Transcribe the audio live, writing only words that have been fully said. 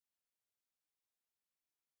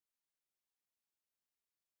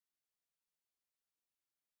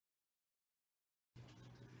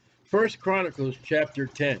First Chronicles chapter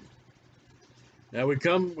 10. Now we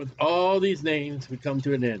come with all these names, we come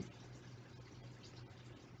to an end.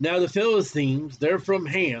 Now the Philistines, they're from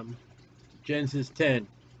Ham, Genesis 10,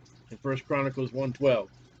 and First Chronicles 1:12,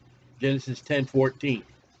 Genesis 10:14.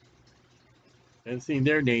 I haven't seen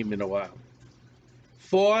their name in a while.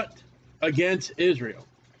 Fought against Israel.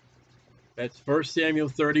 That's 1 Samuel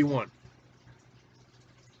 31.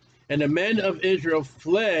 And the men of Israel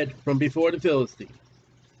fled from before the Philistines.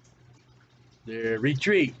 Their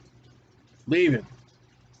retreat, leaving,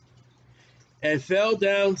 and fell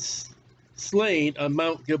down slain on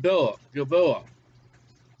Mount Gilboa,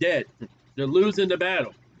 dead. They're losing the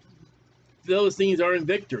battle. Philistines are in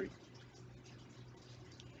victory.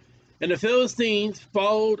 And the Philistines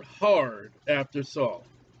followed hard after Saul.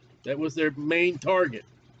 That was their main target.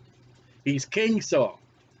 He's King Saul.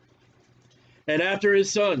 And after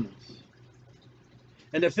his sons.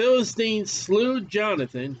 And the Philistines slew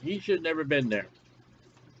Jonathan. He should have never been there.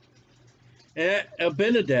 And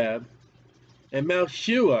Abinadab and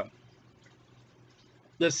Malchua,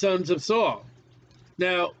 the sons of Saul.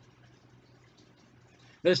 Now,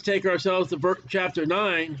 let's take ourselves to chapter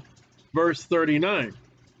 9, verse 39.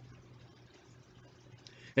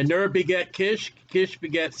 And Ner begat Kish, Kish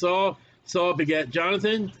begat Saul, Saul begat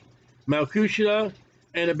Jonathan, Malchusha,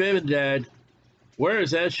 and Abinadab. Where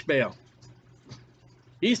is Eshbaal?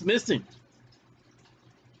 He's missing.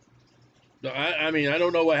 I mean, I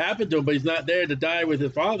don't know what happened to him, but he's not there to die with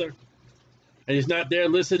his father. And he's not there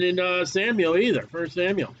listening to Samuel either, 1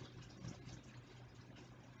 Samuel.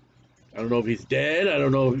 I don't know if he's dead. I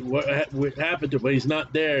don't know what happened to him, but he's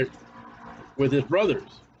not there with his brothers.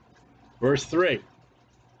 Verse 3.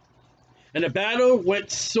 And the battle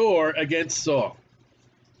went sore against Saul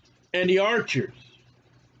and the archers.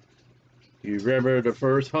 You remember the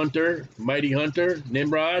first hunter, mighty hunter,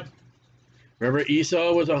 Nimrod? Remember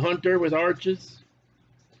Esau was a hunter with archers?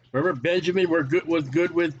 Remember Benjamin was good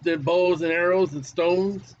with the bows and arrows and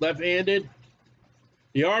stones, left-handed?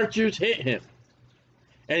 The archers hit him,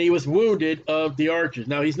 and he was wounded of the archers.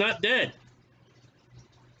 Now, he's not dead.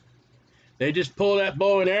 They just pull that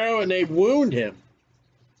bow and arrow, and they wound him.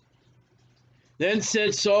 Then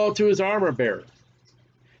said Saul to his armor bearer.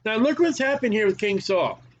 Now, look what's happened here with King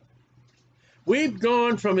Saul. We've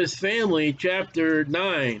gone from his family, chapter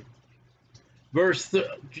 9,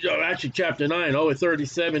 chapter 9, all the way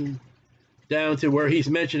 37 down to where he's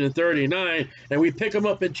mentioned in 39, and we pick him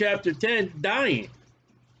up in chapter 10, dying.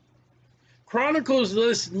 Chronicles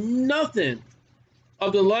lists nothing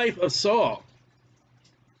of the life of Saul,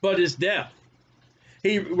 but his death.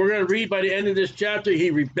 We're going to read by the end of this chapter,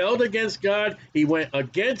 he rebelled against God, he went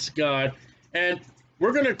against God, and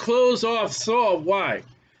we're going to close off Saul. Why?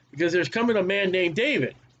 Because there's coming a man named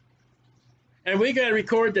David. And we got to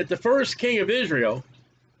record that the first king of Israel,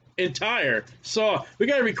 entire, Saul, we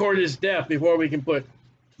got to record his death before we can put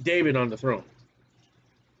David on the throne.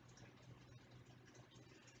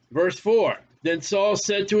 Verse 4, then Saul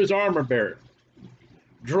said to his armor bearer,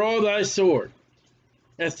 draw thy sword,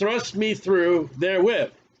 and thrust me through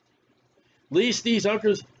therewith, lest these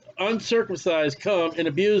uncircumcised come and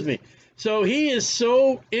abuse me. So he is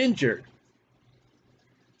so injured.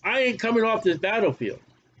 I ain't coming off this battlefield.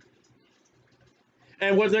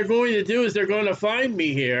 And what they're going to do is they're going to find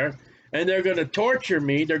me here, and they're going to torture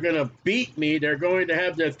me, they're going to beat me, they're going to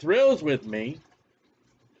have their thrills with me,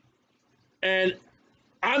 and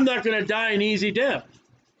I'm not going to die an easy death.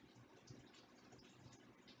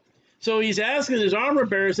 So he's asking his armor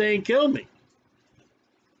bearer, saying, kill me.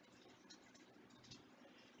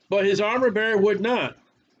 But his armor bearer would not,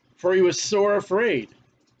 for he was sore afraid.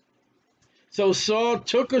 So Saul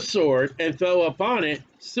took a sword and fell upon it,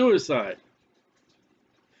 suicide.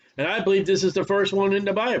 And I believe this is the first one in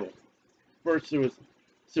the Bible, first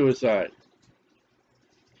suicide.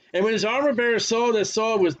 And when his armor bearer saw that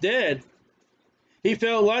Saul was dead, he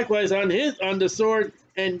fell likewise on the sword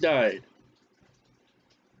and died.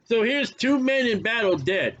 So here's two men in battle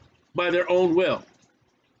dead by their own will.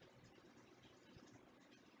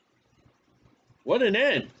 What an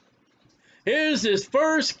end. Here's his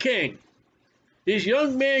first king. This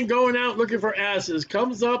young man going out looking for asses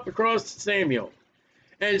comes up across Samuel.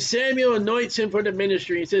 And Samuel anoints him for the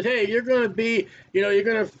ministry. He says, hey, you're going to be, you're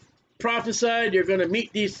going to prophesy. You're going to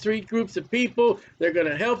meet these three groups of people. They're going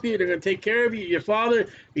to help you. They're going to take care of you. Your father,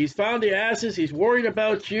 he's found the asses. He's worried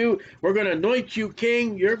about you. We're going to anoint you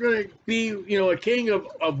king. You're going to be, a king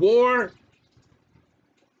of war.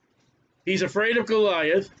 He's afraid of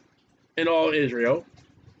Goliath and all Israel.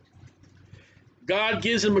 God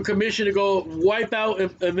gives him a commission to go wipe out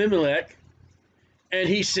Abimelech. And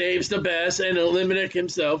he saves the best and Elimelech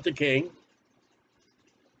himself, the king.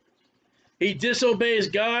 He disobeys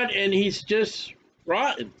God, and he's just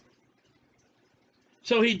rotten.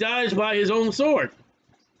 So he dies by his own sword.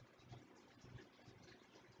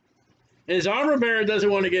 And his armor bearer doesn't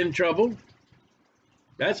want to get in trouble.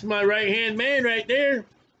 That's my right-hand man right there.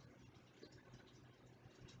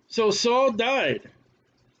 So Saul died,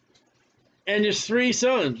 and his 3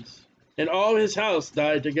 sons, and all his house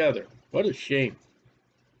died together. What a shame.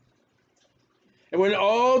 And when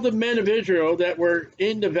all the men of Israel that were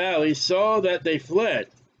in the valley saw that they fled,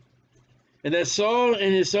 and that Saul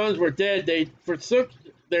and his sons were dead, they forsook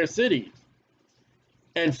their cities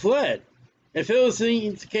and fled. And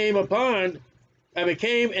Philistines came and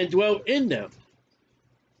dwelt in them.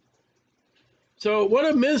 So what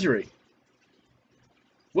a misery.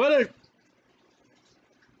 What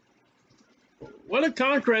a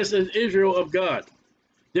conquest is Israel of God.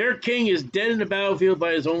 Their king is dead in the battlefield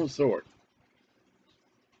by his own sword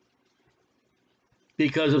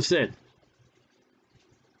because of sin.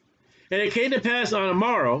 And it came to pass on a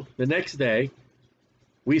morrow, the next day,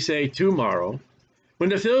 we say tomorrow, when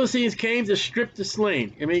the Philistines came to strip the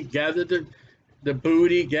slain, gathered the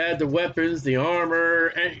booty, gathered the weapons, the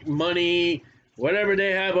armor, money, whatever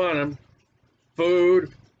they have on them,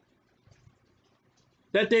 food,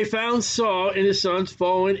 that they found Saul and his sons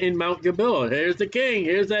fallen in Mount Gibeah. Here's the king.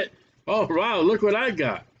 Here's that. Oh, wow, look what I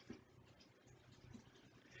got.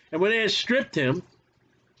 And when they had stripped him,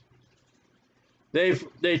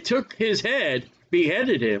 they took his head,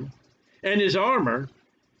 beheaded him, and his armor,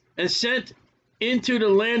 and sent into the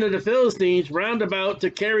land of the Philistines round about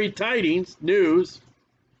to carry tidings, news,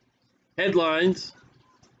 headlines,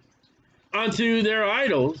 unto their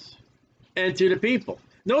idols and to the people.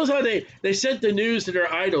 Notice how they sent the news to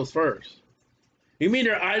their idols first. You mean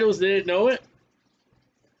their idols didn't know it?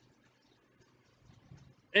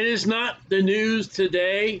 And is not the news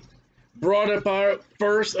today brought up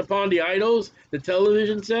first upon the idols, the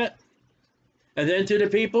television set, and then to the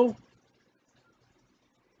people?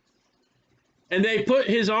 And they put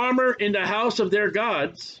his armor in the house of their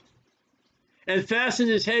gods and fastened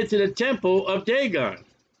his head to the temple of Dagon,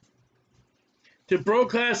 to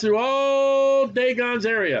broadcast through all Dagon's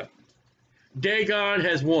area. Dagon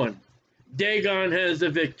has won. Dagon has the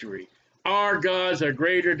victory. Our gods are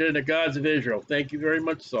greater than the gods of Israel. Thank you very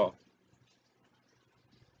much, Saul.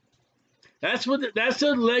 That's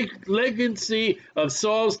the legacy of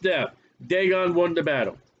Saul's death. Dagon won the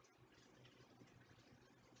battle.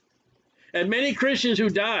 And many Christians who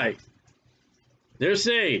die, they're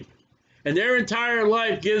saved, and their entire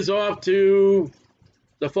life gives off to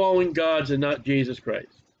the fallen gods and not Jesus Christ.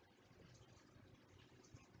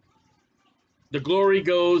 The glory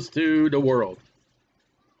goes to the world.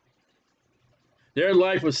 Their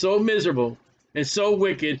life was so miserable and so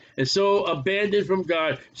wicked and so abandoned from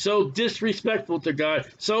God, so disrespectful to God,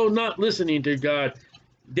 so not listening to God.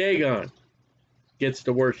 Dagon gets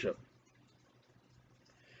the worship.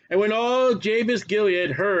 And when all Jabesh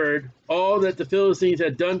Gilead heard all that the Philistines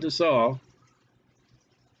had done to Saul,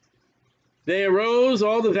 they arose,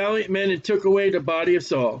 all the valiant men, and took away the body of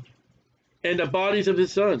Saul and the bodies of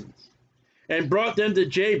his sons, and brought them to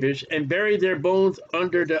Jabesh, and buried their bones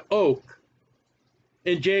under the oak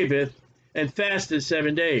in Jabesh, and fasted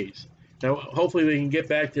 7 days. Now, hopefully we can get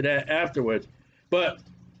back to that afterwards. But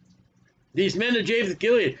these men of Jabesh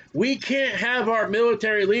Gilead, we can't have our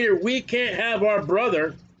military leader, we can't have our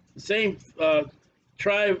brother, the same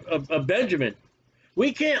tribe of Benjamin.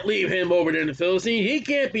 We can't leave him over there in the Philistines. He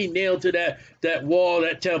can't be nailed to that wall,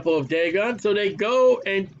 that temple of Dagon. So they go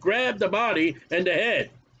and grab the body and the head,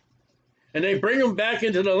 and they bring him back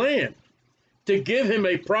into the land to give him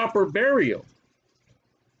a proper burial.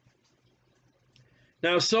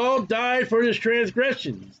 Now Saul died for his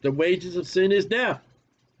transgressions. The wages of sin is death,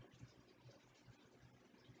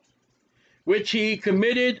 which he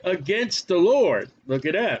committed against the Lord. Look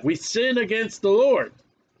at that. We sin against the Lord,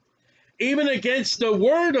 even against the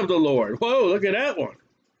word of the Lord. Whoa, look at that one.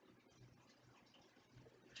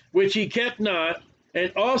 Which he kept not,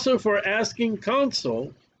 and also for asking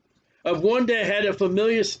counsel of one that had a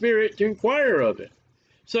familiar spirit to inquire of it.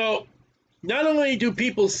 So not only do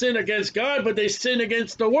people sin against God, but they sin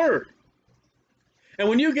against the word. And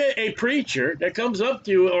when you get a preacher that comes up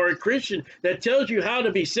to you, or a Christian that tells you how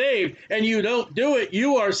to be saved, and you don't do it,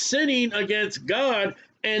 you are sinning against God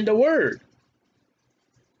and the word.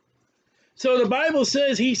 So the Bible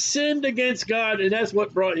says he sinned against God, and that's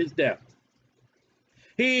what brought his death.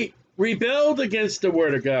 He rebelled against the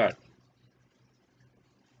word of God,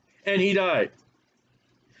 and he died.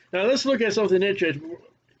 Now let's look at something interesting.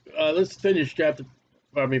 Let's finish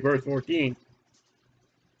verse 14.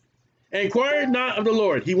 And inquired not of the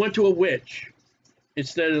Lord. He went to a witch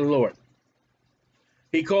instead of the Lord.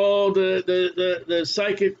 He called the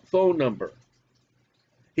psychic phone number.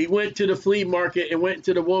 He went to the flea market and went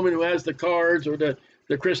to the woman who has the cards or the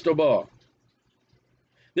crystal ball.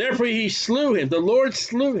 Therefore he slew him. The Lord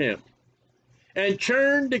slew him and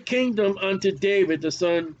turned the kingdom unto David, the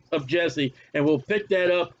son of Jesse. And we'll pick that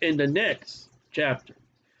up in the next chapter.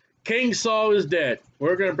 King Saul is dead.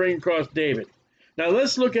 We're going to bring across David. Now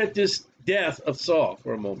let's look at this death of Saul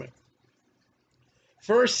for a moment.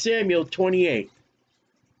 1 Samuel 28.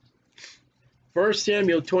 1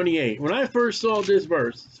 Samuel 28. When I first saw this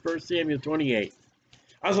verse, 1 Samuel 28,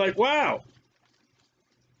 I was like, wow.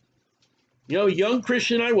 You know, young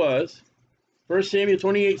Christian I was. 1 Samuel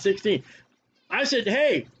 28:16. I said,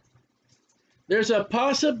 hey, there's a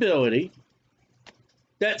possibility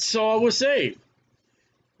that Saul was saved.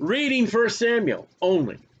 Reading 1 Samuel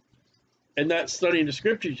only. And not studying the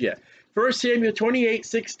scriptures yet. 1 Samuel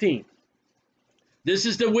 28:16. This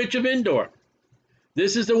is the witch of Endor.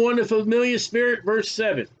 This is the one of familiar spirit, verse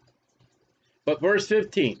 7. But verse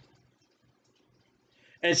 15.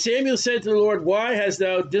 And Samuel said to the Lord, why hast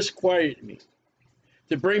thou disquieted me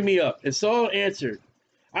to bring me up? And Saul answered,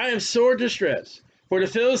 I am sore distressed, for the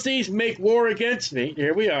Philistines make war against me.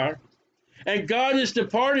 Here we are. And God is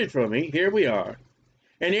departed from me. Here we are.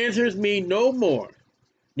 And answers me no more,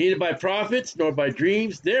 neither by prophets nor by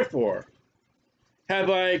dreams. Therefore have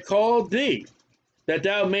I called thee, that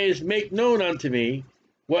thou mayest make known unto me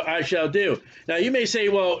what I shall do. Now you may say,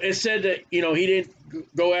 well, it said that, you know, he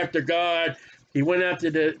didn't go after God. He went after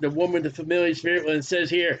the woman, the familiar spirit. And it says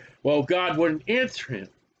here, well, God wouldn't answer him.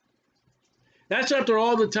 That's after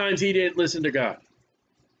all the times he didn't listen to God.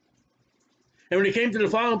 And when it came to the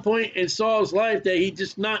final point in Saul's life that he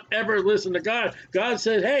just not ever listened to God, God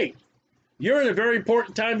said, hey, you're in a very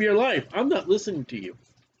important time of your life. I'm not listening to you.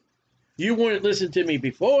 You wouldn't listen to me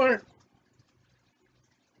before.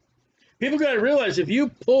 People got to realize if you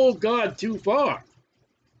pull God too far,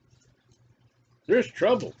 there's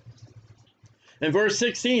trouble. And verse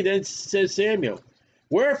 16 then says Samuel,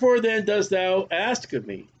 wherefore then dost thou ask of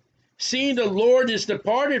me, seeing the Lord is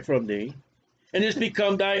departed from thee, and is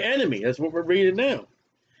become thy enemy? That's what we're reading now.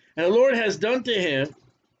 And the Lord has done to him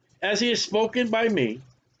as he has spoken by me,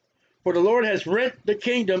 for the Lord has rent the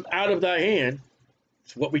kingdom out of thy hand.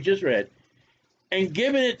 That's what we just read. And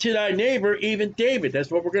given it to thy neighbor, even David. That's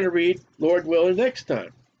what we're going to read, Lord willing, next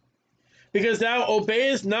time. Because thou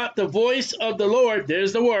obeyest not the voice of the Lord,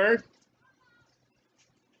 there's the word,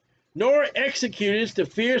 nor executest the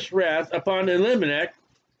fierce wrath upon Elimelech.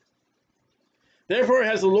 Therefore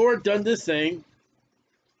has the Lord done this thing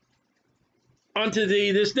unto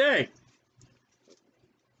thee this day.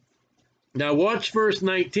 Now watch verse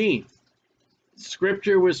 19.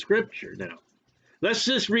 Scripture with scripture now. Let's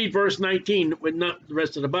just read verse 19 with not the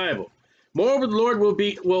rest of the Bible. Moreover, the Lord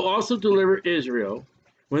will also deliver Israel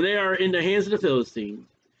when they are in the hands of the Philistines.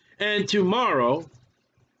 And tomorrow,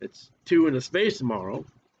 it's two in a space tomorrow,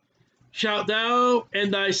 shalt thou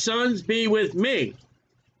and thy sons be with me.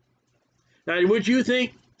 Now, would you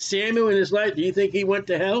think Samuel in his life, do you think he went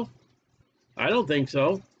to hell? I don't think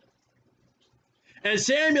so. And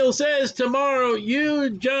Samuel says, tomorrow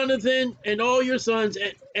you, Jonathan, and all your sons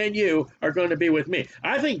and you are going to be with me.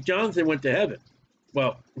 I think Jonathan went to heaven.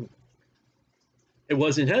 Well, it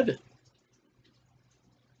was in heaven.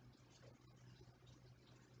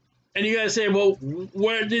 And you got to say, well,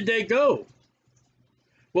 where did they go?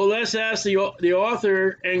 Well, let's ask the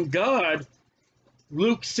author and God,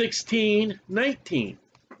 Luke 16:19.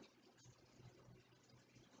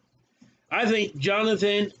 I think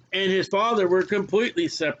Jonathan and his father were completely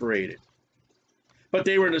separated, but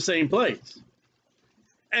they were in the same place.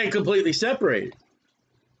 And completely separated,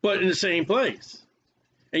 but in the same place.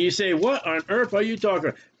 And you say, what on earth are you talking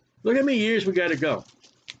about? Look how many years we got to go.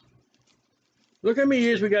 Look how many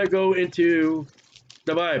years we got to go into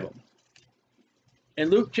the Bible. In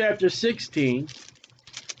Luke chapter 16,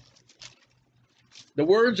 the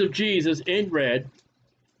words of Jesus in red,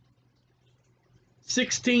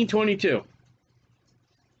 16:22.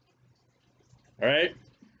 All right.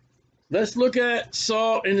 Let's look at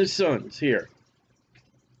Saul and his sons here.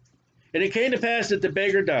 And it came to pass that the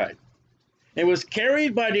beggar died and was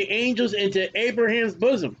carried by the angels into Abraham's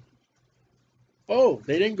bosom. Oh,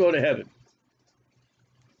 they didn't go to heaven.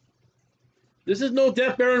 This is no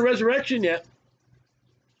death, burial, and resurrection yet.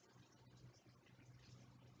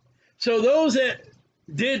 So those that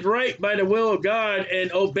did right by the will of God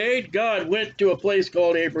and obeyed God went to a place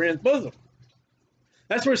called Abraham's bosom.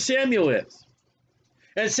 That's where Samuel is.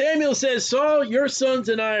 And Samuel says, Saul, your sons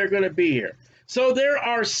and I are going to be here. So there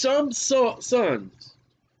are some sons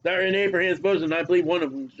that are in Abraham's bosom. And I believe one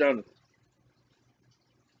of them is Jonathan.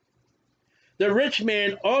 The rich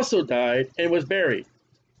man also died and was buried.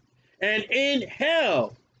 And in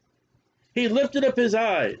hell he lifted up his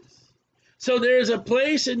eyes. So there's a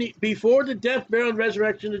place before the death, burial, and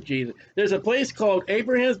resurrection of Jesus. There's a place called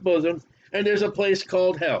Abraham's bosom, and there's a place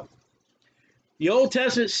called hell. The Old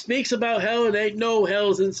Testament speaks about hell, and ain't no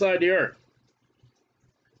hells inside the earth.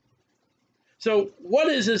 So what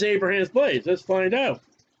is this Abraham's place? Let's find out.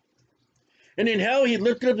 And in hell he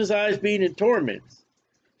lifted up his eyes, being in torments.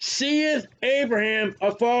 Seeth Abraham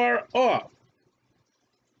afar off,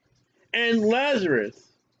 and Lazarus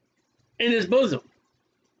in his bosom.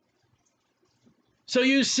 So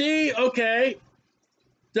you see, okay,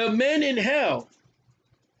 the men in hell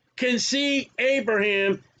can see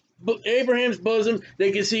Abraham's bosom.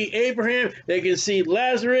 They can see Abraham. They can see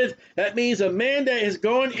Lazarus. That means a man that has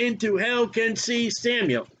gone into hell can see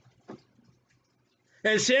Samuel.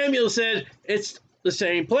 And Samuel said it's the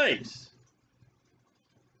same place.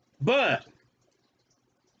 But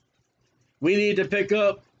we need to pick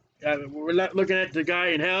up, we're not looking at the guy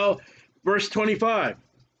in hell. Verse 25.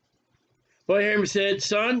 But Abraham said,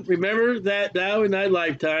 Son, remember that thou in thy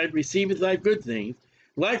lifetime receivest thy good things,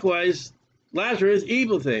 likewise Lazarus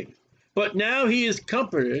evil things. But now he is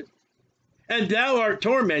comforted, and thou art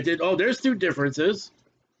tormented. Oh, there's two differences.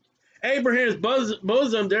 Abraham's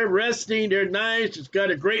bosom, they're resting, they're nice, it's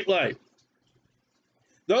got a great life.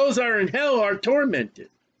 Those are in hell are tormented.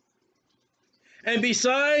 And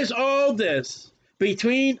besides all this,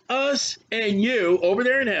 between us and you, over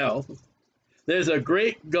there in hell, there's a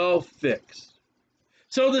great gulf fixed.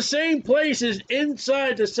 So the same place is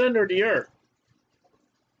inside the center of the earth.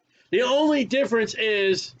 The only difference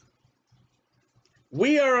is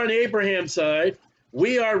we are on Abraham's side.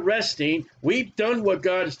 We are resting. We've done what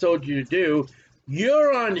God has told you to do.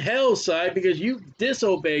 You're on hell's side because you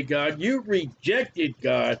disobeyed God. You rejected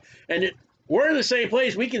God. And we're in the same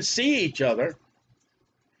place. We can see each other.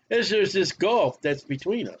 There's this gulf that's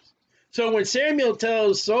between us. So when Samuel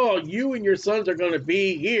tells Saul, you and your sons are going to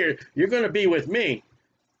be here, you're going to be with me.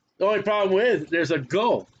 The only problem is there's a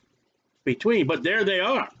gulf between, but there they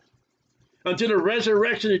are. Until the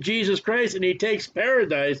resurrection of Jesus Christ, and he takes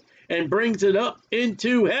paradise and brings it up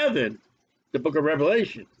into heaven, the book of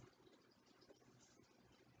Revelation.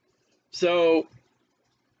 So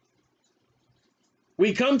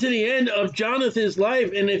we come to the end of Jonathan's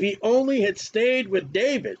life, and if he only had stayed with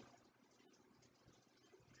David,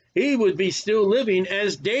 he would be still living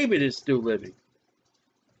as David is still living.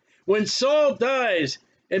 When Saul dies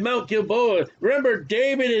in Mount Gilboa, remember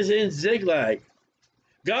David is in Ziklag.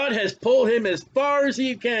 God has pulled him as far as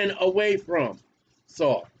he can away from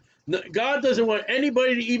Saul. God doesn't want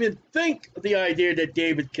anybody to even think of the idea that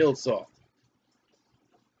David killed Saul.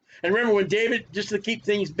 And remember when David, just to keep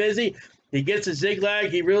things busy, he gets to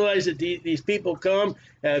Ziklag, he realized that these people come,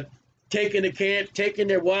 have taken the camp, taken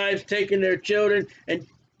their wives, taken their children, and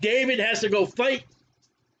David has to go fight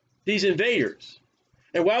these invaders.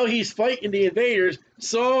 And while he's fighting the invaders,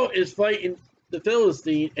 Saul is fighting the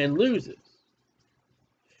Philistines and loses.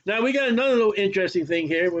 Now, we got another little interesting thing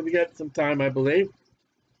here, when we got some time, I believe,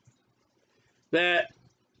 that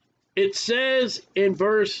it says in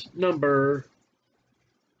verse number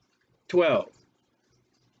 12,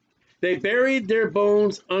 they buried their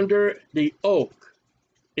bones under the oak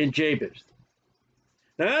in Jabez.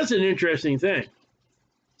 Now, that's an interesting thing.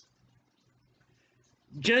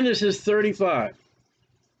 Genesis 35.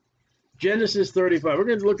 Genesis 35. We're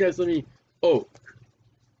going to look at some of the oak.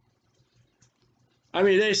 I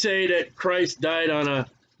mean, they say that Christ died on a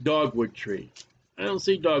dogwood tree. I don't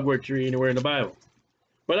see dogwood tree anywhere in the Bible.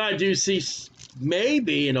 But I do see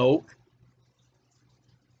maybe an oak.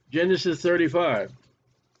 Genesis 35.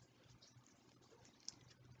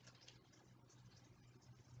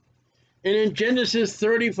 And in Genesis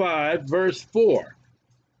 35, verse 4.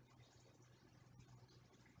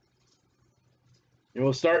 And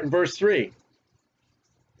we'll start in verse 3.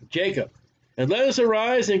 Jacob, and let us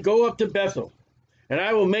arise and go up to Bethel, and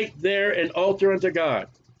I will make there an altar unto God,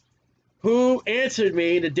 who answered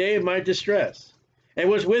me in the day of my distress, and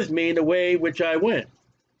was with me in the way which I went.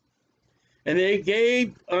 And they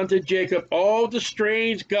gave unto Jacob all the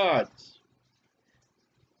strange gods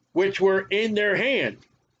which were in their hand.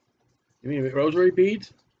 You mean rosary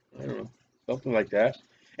beads? I don't know, something like that.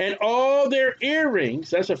 And all their earrings,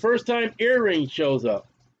 that's the first time earring shows up.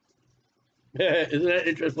 Isn't that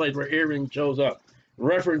interesting where earring shows up?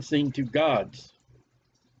 Referencing to gods,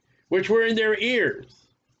 which were in their ears.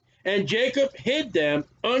 And Jacob hid them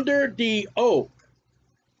under the oak,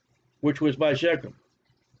 which was by Shechem.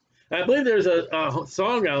 I believe there's a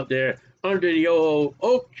song out there, under the old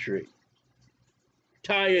oak tree.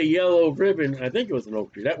 Tie a yellow ribbon. I think it was an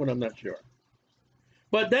oak tree. That one I'm not sure.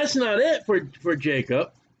 But that's not it for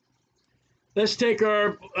Jacob. Let's take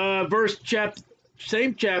our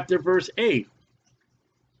same chapter, verse 8.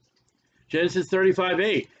 Genesis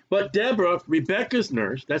 35:8. But Deborah, Rebekah's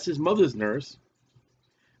nurse, that's his mother's nurse,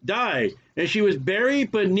 died, and she was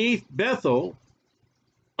buried beneath Bethel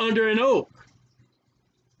under an oak.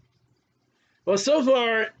 Well, so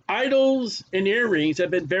far, idols and earrings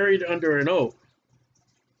have been buried under an oak.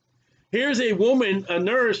 Here's a woman, a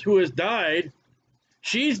nurse, who has died.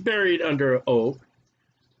 She's buried under an oak.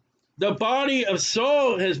 The body of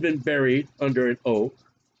Saul has been buried under an oak.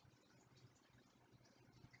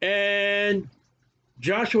 And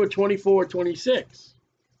Joshua 24:26.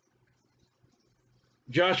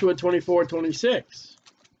 Joshua 24:26.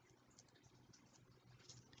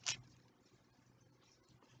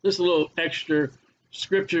 Just a little extra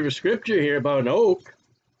scripture here about an oak.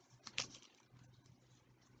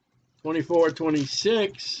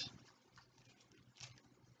 24:26.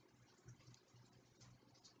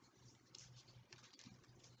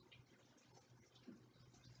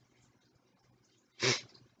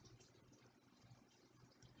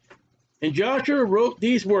 And Joshua wrote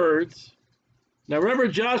these words. Now remember,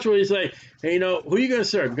 Joshua, he's like, hey, who are you going to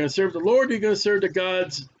serve? You're going to serve the Lord, or you're going to serve the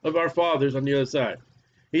gods of our fathers on the other side?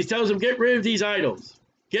 He tells them, get rid of these idols.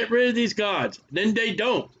 Get rid of these gods. Then they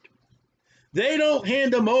don't. They don't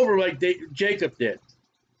hand them over like Jacob did.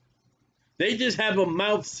 They just have a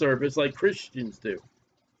mouth service like Christians do.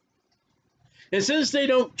 And since they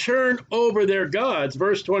don't turn over their gods,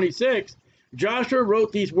 verse 26, Joshua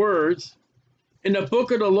wrote these words in the book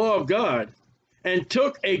of the law of God, and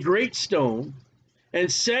took a great stone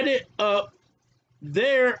and set it up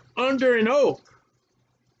there under an oak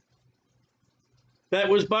that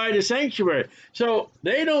was by the sanctuary. So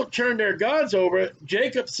they don't turn their gods over.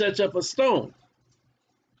 Jacob sets up a stone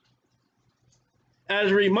as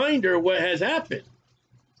a reminder of what has happened.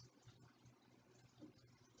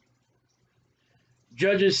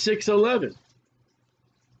 Judges 6:11.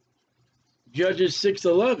 Judges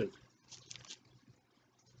 6:11.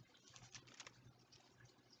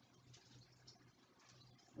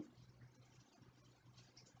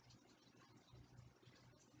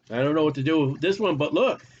 I don't know what to do with this one, but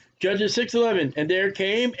look, Judges 6:11. And there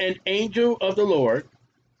came an angel of the Lord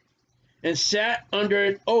and sat under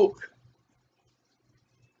an oak.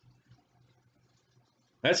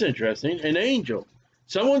 That's interesting. An angel.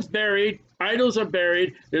 Someone's buried. Idols are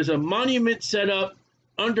buried. There's a monument set up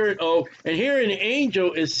under an oak. And here an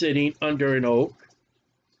angel is sitting under an oak.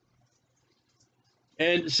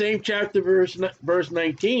 And the same chapter, verse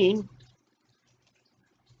 19.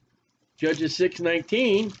 Judges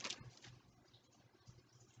 6:19.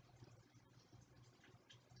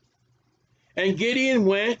 And Gideon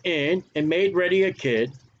went in and made ready a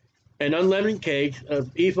kid, an unleavened cake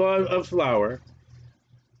of ephah of flour.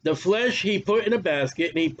 The flesh he put in a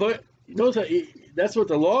basket, and he put, that's what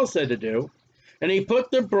the law said to do. And he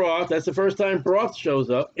put the broth, that's the first time broth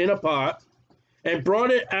shows up, in a pot, and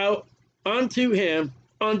brought it out unto him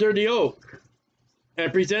under the oak,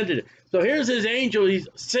 and presented it. So here's his angel, he's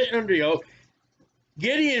sitting under the oak.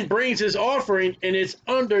 Gideon brings his offering, and it's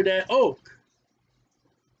under that oak.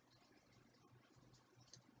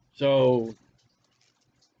 So,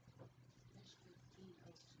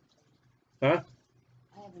 huh?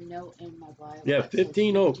 I have a note in my Bible. Yeah,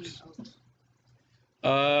 15 oaks.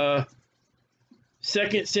 2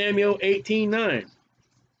 Samuel 18:9.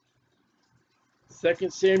 2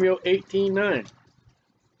 Samuel 18:9.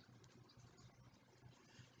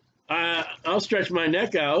 I'll stretch my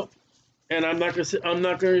neck out, and I'm not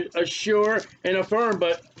going to assure and affirm,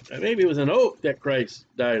 but maybe it was an oak that Christ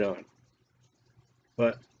died on.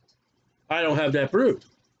 But I don't have that proof.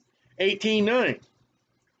 18:9.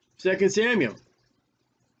 2 Samuel.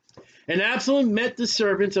 And Absalom met the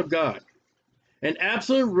servants of God, and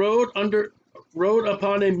Absalom rode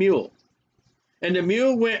upon a mule, and the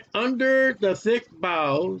mule went under the thick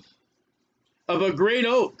boughs of a great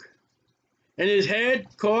oak, and his head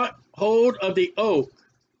caught hold of the oak,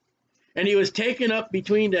 and he was taken up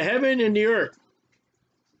between the heaven and the earth,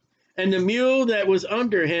 and the mule that was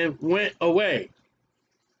under him went away.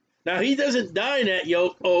 Now he doesn't die in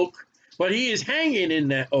that oak, but he is hanging in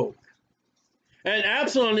that oak. And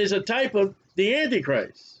Absalom is a type of the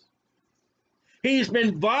Antichrist. He's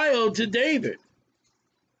been vile to David,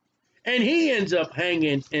 and he ends up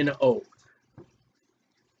hanging in an oak.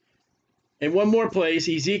 And one more place,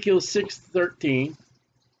 Ezekiel 6:13.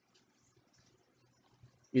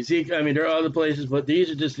 There are other places, but these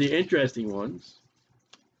are just the interesting ones.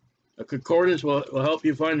 A concordance will help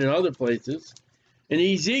you find in other places. In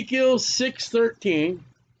Ezekiel 6:13,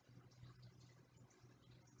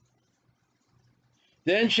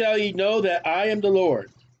 Then shall ye know that I am the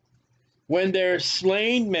Lord, when their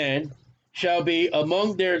slain men shall be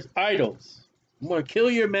among their idols. I'm going to kill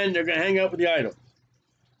your men, they're going to hang out with the idols.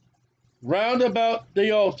 Round about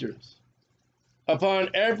the altars, upon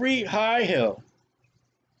every high hill,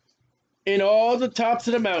 in all the tops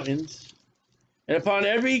of the mountains, and upon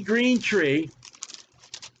every green tree,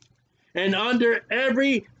 and under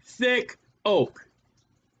every thick oak.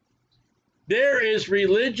 There is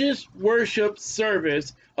religious worship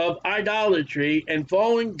service of idolatry and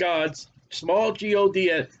following God's, small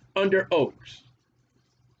G-O-D, under oaks.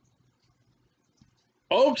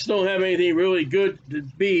 Oaks don't have anything really good to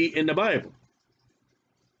be in the Bible.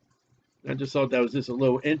 I just thought that was just a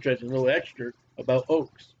little interesting, little extra about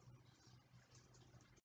oaks.